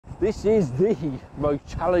This is the most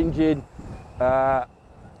challenging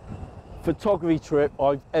photography trip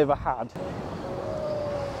I've ever had.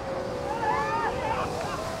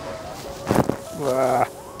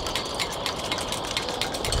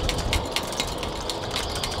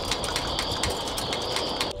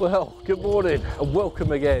 Well, good morning and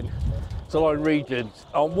welcome again to Line Regions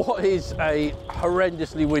on what is a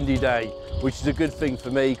horrendously windy day, which is a good thing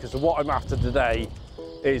for me because what I'm after today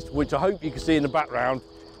is, which I hope you can see in the background,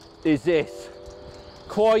 is this.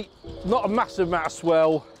 Quite, not a massive amount of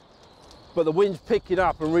swell, but the wind's picking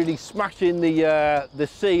up and really smashing the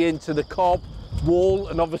sea into the cob wall,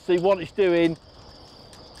 and obviously what it's doing,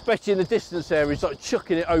 especially in the distance area, is like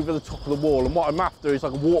chucking it over the top of the wall, and what I'm after is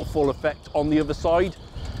like a waterfall effect on the other side.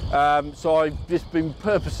 So I've just been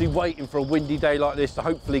purposely waiting for a windy day like this to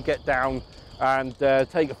hopefully get down and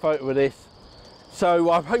take a photo of this.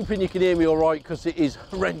 So I'm hoping you can hear me all right, because it is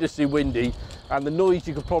horrendously windy, and the noise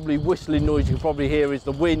you could probably, whistling noise you can probably hear, is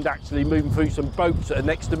the wind actually moving through some boats that are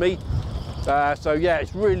next to me. So yeah,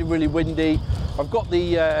 it's really, really windy. I've got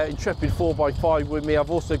the Intrepid 4x5 with me.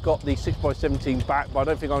 I've also got the 6x17 back, but I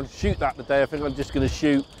don't think I'm going to shoot that today. I think I'm just going to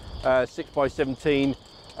shoot 6x17.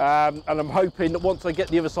 And I'm hoping that once I get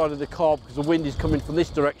the other side of the cob, because the wind is coming from this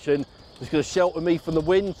direction, it's going to shelter me from the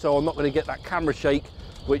wind, so I'm not going to get that camera shake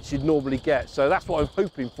which you'd normally get. So that's what I'm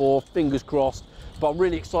hoping for, fingers crossed. But I'm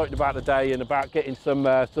really excited about the day and about getting some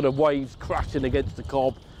sort of waves crashing against the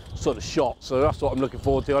cob sort of shots. So that's what I'm looking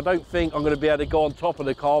forward to. I don't think I'm going to be able to go on top of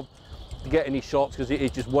the cob to get any shots because it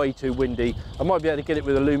is just way too windy. I might be able to get it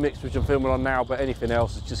with a Lumix, which I'm filming on now, but anything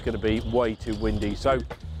else is just going to be way too windy. So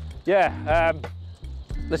yeah,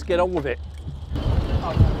 let's get on with it.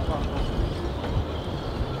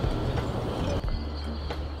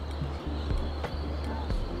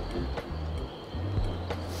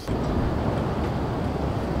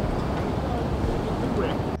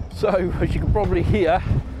 So as you can probably hear,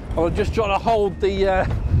 I'm just trying to hold the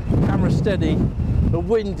camera steady. The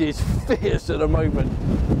wind is fierce at the moment,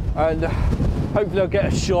 and hopefully I'll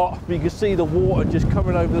get a shot. But you can see the water just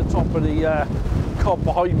coming over the top of the cob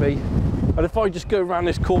behind me. And if I just go around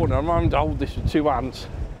this corner, I'm having to hold this with two hands.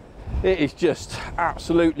 It is just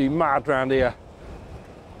absolutely mad round here.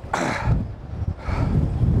 I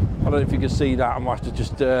don't know if you can see that. I might have to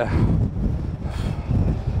just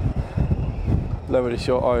lower the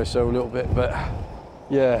shot ISO a little bit, but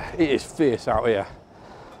yeah, it is fierce out here.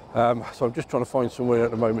 So I'm just trying to find somewhere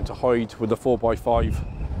at the moment to hide with the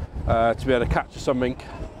 4x5 to be able to capture something.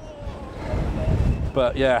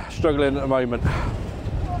 But yeah, struggling at the moment.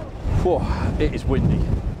 Whoa, it is windy,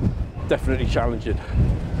 definitely challenging.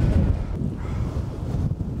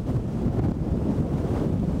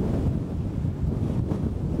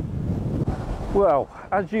 Well,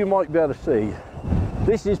 as you might be able to see,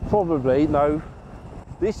 this is probably, no,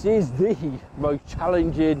 this is the most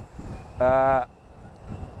challenging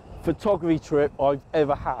photography trip I've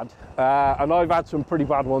ever had. And I've had some pretty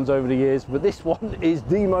bad ones over the years, but this one is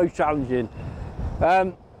the most challenging.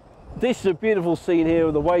 This is a beautiful scene here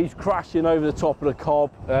with the waves crashing over the top of the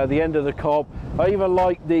cob, the end of the cob. I even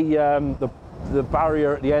like the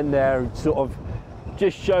barrier at the end there. It sort of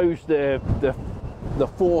just shows the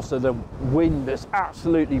force of the wind that's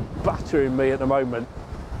absolutely battering me at the moment.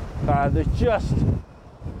 There's just,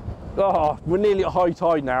 we're nearly at high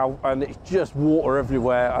tide now, and it's just water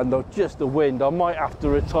everywhere, and just the wind. I might have to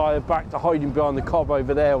retire back to hiding behind the cob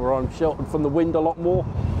over there, where I'm sheltered from the wind a lot more.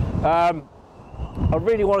 I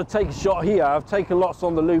really want to take a shot here. I've taken lots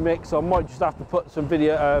on the Lumix, so I might just have to put some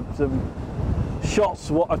video, some shots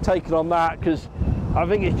what I've taken on that, because I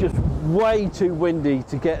think it's just way too windy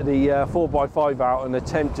to get the 4x5 out and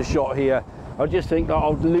attempt a shot here. I just think that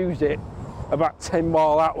I'll lose it about 10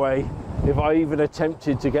 mile that way if I even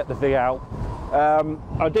attempted to get the thing out.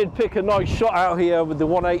 I did pick a nice shot out here with the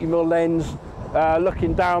 180mm lens,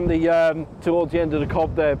 looking down the towards the end of the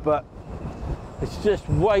cob there, but it's just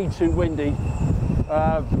way too windy.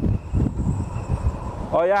 I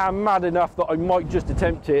am mad enough that I might just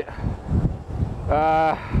attempt it,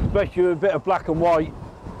 especially with a bit of black and white.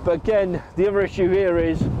 But again, the other issue here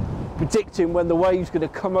is predicting when the wave's going to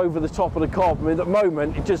come over the top of the cob. I mean, at the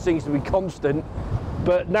moment it just seems to be constant,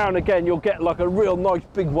 but now and again you'll get like a real nice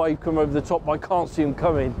big wave come over the top, but I can't see them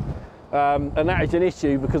coming, and that is an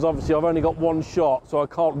issue because obviously I've only got one shot, so I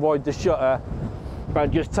can't ride the shutter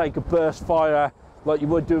and just take a burst fire like you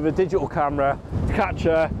would do with a digital camera to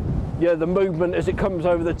capture the movement as it comes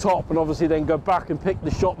over the top, and obviously then go back and pick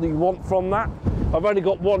the shot that you want from that. I've only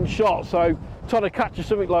got one shot, so trying to capture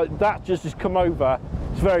something like that just as come over,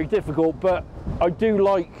 it's very difficult. But I do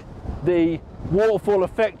like the waterfall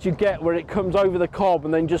effect you get where it comes over the cob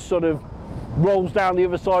and then just sort of rolls down the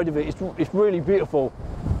other side of it. It's really beautiful.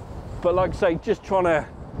 But like I say, just trying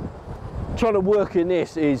to work in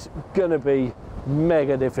this is gonna be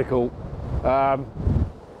mega difficult. But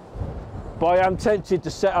I am tempted to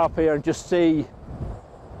set up here and just see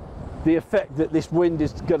the effect that this wind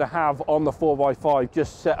is going to have on the 4x5,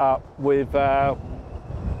 just set up with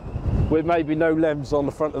maybe no lens on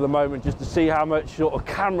the front at the moment, just to see how much sort of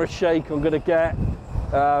camera shake I'm going to get.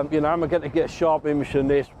 You know, am I going to get a sharp image from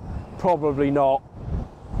this? Probably not.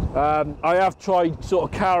 I have tried sort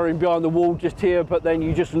of cowering behind the wall just here, but then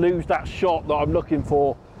you just lose that shot that I'm looking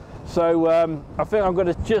for. So I think I'm going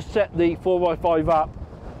to just set the 4x5 up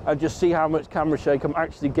and just see how much camera shake I'm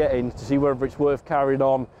actually getting, to see whether it's worth carrying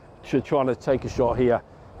on to trying to take a shot here.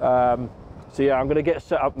 So yeah, I'm going to get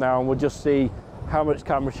set up now and we'll just see how much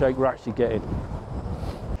camera shake we're actually getting.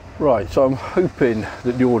 Right, so I'm hoping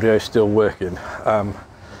that the audio is still working.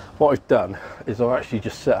 What I've done is I've actually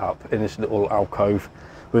just set up in this little alcove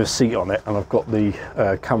with a seat on it, and I've got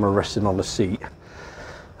the camera resting on the seat.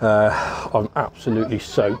 I'm absolutely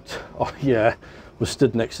soaked. I was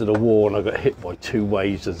stood next to the wall and I got hit by 2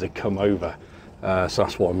 waves as they come over. So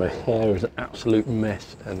that's why my hair is an absolute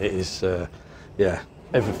mess, and it is, yeah,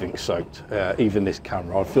 everything's soaked, even this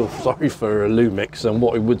camera. I feel sorry for Lumix, and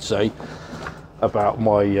what I would say about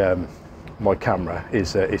my my camera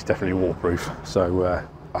is it's definitely waterproof. So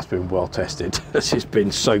that's been well tested. It's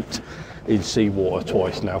been soaked in seawater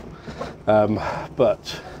twice now,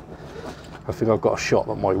 but I think I've got a shot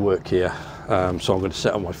that might work here. So I'm going to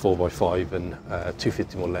set on my 4x5 and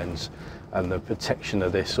 250mm lens, and the protection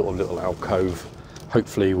of this sort of little alcove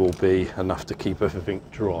hopefully will be enough to keep everything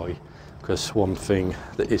dry, because one thing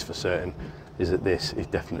that is for certain is that this is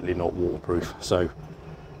definitely not waterproof. So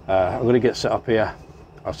I'm going to get set up here.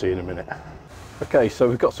 I'll see you in a minute. Okay, so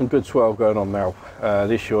we've got some good swell going on now.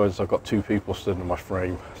 The issue is I've got 2 people stood in my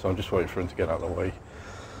frame, so I'm just waiting for them to get out of the way.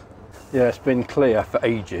 Yeah, it's been clear for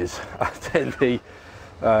ages, and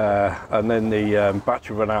then the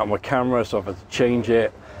battery ran out of my camera, so I've had to change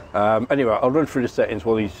it. Anyway, I'll run through the settings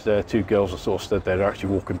while these 2 girls are sort of stood there. They're actually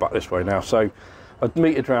walking back this way now. So I've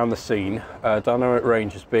metered around the scene. Dynamic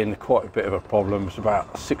range has been quite a bit of a problem. It's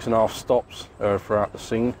about 6.5 stops throughout the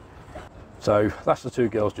scene. So that's the 2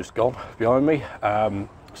 girls just gone behind me.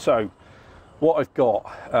 So what I've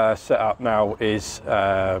got set up now is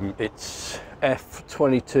it's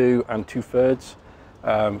f/22 2/3,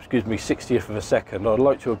 which gives me 60th of a second. I'd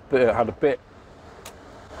like to have had a bit.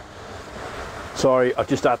 Sorry, I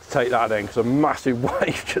just had to take that in because a massive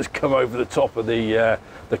wave just come over the top of the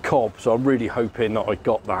cob. So I'm really hoping that I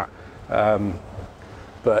got that.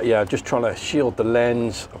 But yeah, just trying to shield the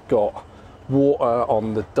lens. I've got water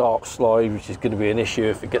on the dark slide, which is going to be an issue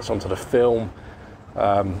if it gets onto the film.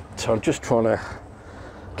 So I'm just trying to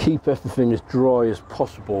keep everything as dry as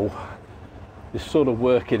possible. It's sort of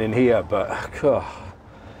working in here, but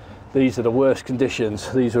these are the worst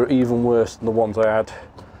conditions. These are even worse than the ones I had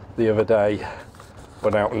the other day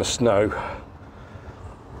when out in the snow.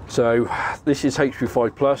 So this is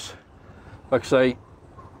HP5 Plus. Like I say,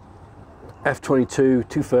 f/22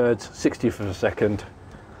 2/3, 60th of a second.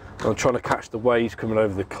 I'm trying to catch the waves coming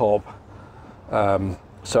over the cob.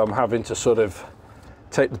 So I'm having to sort of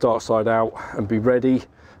take the dark side out and be ready.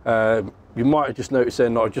 You might have just noticed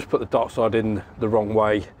then that I just put the dark side in the wrong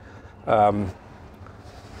way. Well,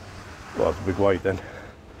 that's a big wave then.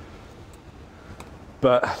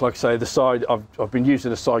 But like I say, the side, I've been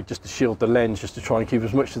using the side just to shield the lens, just to try and keep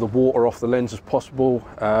as much of the water off the lens as possible.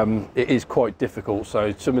 It is quite difficult,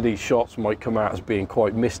 so some of these shots might come out as being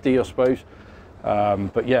quite misty, I suppose.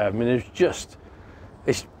 But yeah, I mean,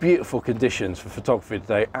 it's beautiful conditions for photography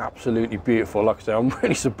today, absolutely beautiful. Like I say, I'm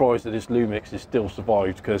really surprised that this Lumix is still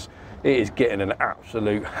survived, because it is getting an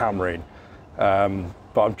absolute hammering.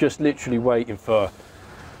 But I'm just literally waiting for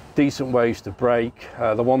decent waves to break.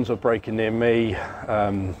 The ones that are breaking near me,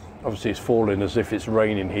 obviously it's falling as if it's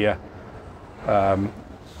raining here,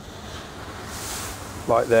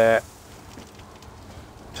 like there.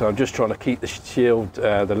 So I'm just trying to keep the shield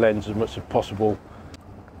the lens as much as possible.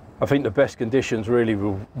 I think the best conditions really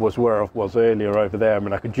was where I was earlier over there. I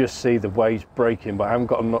mean, I could just see the waves breaking, but I haven't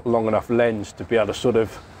got a long enough lens to be able to sort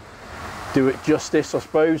of do it justice, I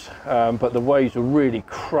suppose. But the waves were really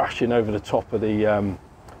crashing over the top of the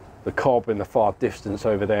cob in the far distance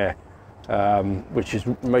over there, which is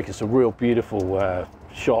making some real beautiful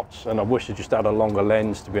shots. And I wish I just had a longer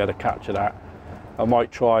lens to be able to capture that. I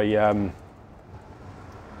might try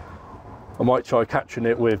capturing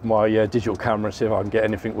it with my digital camera, see if I can get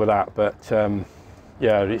anything with that. But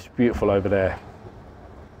yeah, it's beautiful over there.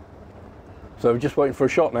 So we're just waiting for a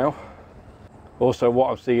shot now. Also, what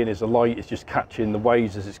I'm seeing is the light is just catching the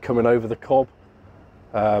waves as it's coming over the cob,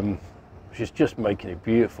 which is just making it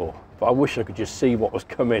beautiful. But I wish I could just see what was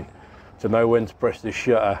coming to know when to press the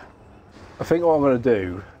shutter. I think what I'm going to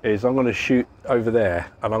do is I'm going to shoot over there,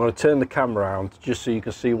 and I'm going to turn the camera around just so you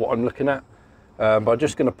can see what I'm looking at. But I'm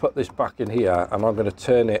just going to put this back in here, and I'm going to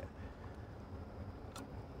turn it.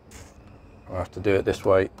 I have to do it this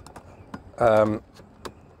way.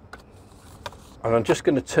 And I'm just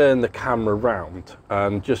going to turn the camera round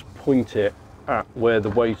and just point it at where the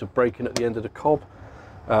waves are breaking at the end of the cob.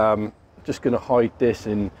 Just going to hide this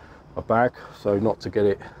in a bag so not to get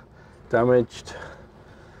it damaged.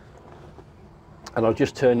 And I'll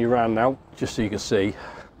just turn you around now just so you can see.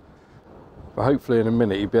 But hopefully in a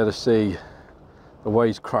minute you'll be able to see the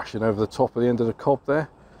waves crashing over the top of the end of the cob there.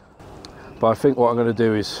 But I think what I'm going to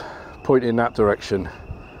do is point in that direction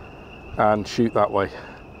and shoot that way.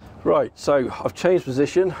 Right, so I've changed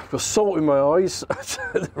position. I've got salt in my eyes.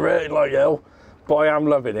 They're raining like hell, but I am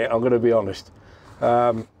loving it, I'm going to be honest.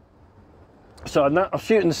 So I'm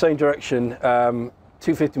shooting the same direction,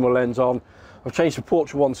 250mm lens on. I've changed the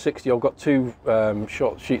Portra 160. I've got two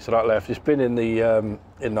sheets of that left. It's been in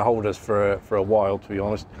the holders for a while, to be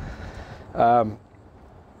honest.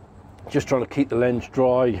 Just trying to keep the lens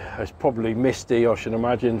dry. It's probably misty, I should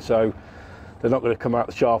imagine, so they're not going to come out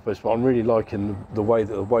the sharpest, but I'm really liking the way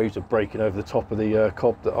that the waves are breaking over the top of the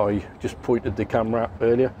cob that I just pointed the camera at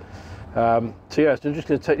earlier. So yeah, so I'm just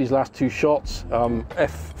going to take these last two shots,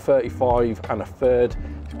 f/35 and a third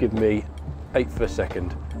to give me 1/8 of a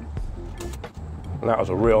second. And that was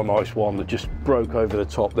a real nice one that just broke over the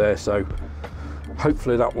top there, so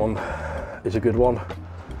hopefully that one is a good one.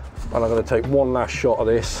 And I'm going to take one last shot of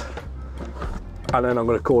this, and then I'm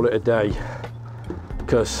going to call it a day,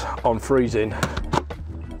 because I'm freezing,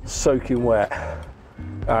 soaking wet,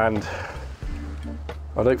 and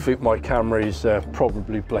I don't think my camera is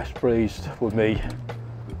probably best pleased with me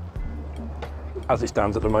as it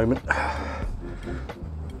stands at the moment.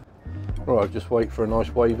 Right, just wait for a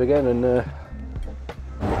nice wave again, and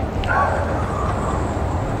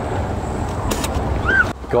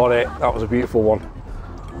got it. That was a beautiful one.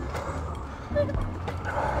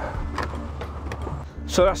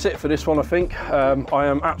 So that's it for this one, I think. I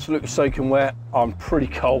am absolutely soaking wet. I'm pretty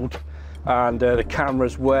cold, and the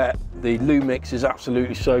camera's wet. The Lumix is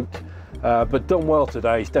absolutely soaked, but done well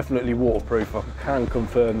today. It's definitely waterproof, I can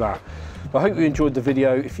confirm that. I hope you enjoyed the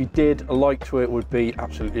video. If you did, a like to it would be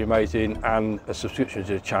absolutely amazing, and a subscription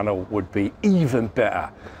to the channel would be even better.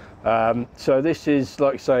 So this is,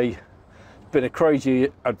 like I say, been a crazy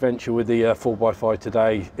adventure with the 4x5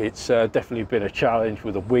 today. It's definitely been a challenge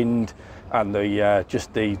with the wind and the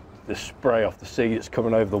just the spray off the sea that's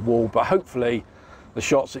coming over the wall, but hopefully the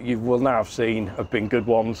shots that you will now have seen have been good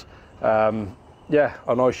ones. Yeah,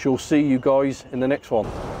 and I shall see you guys in the next one.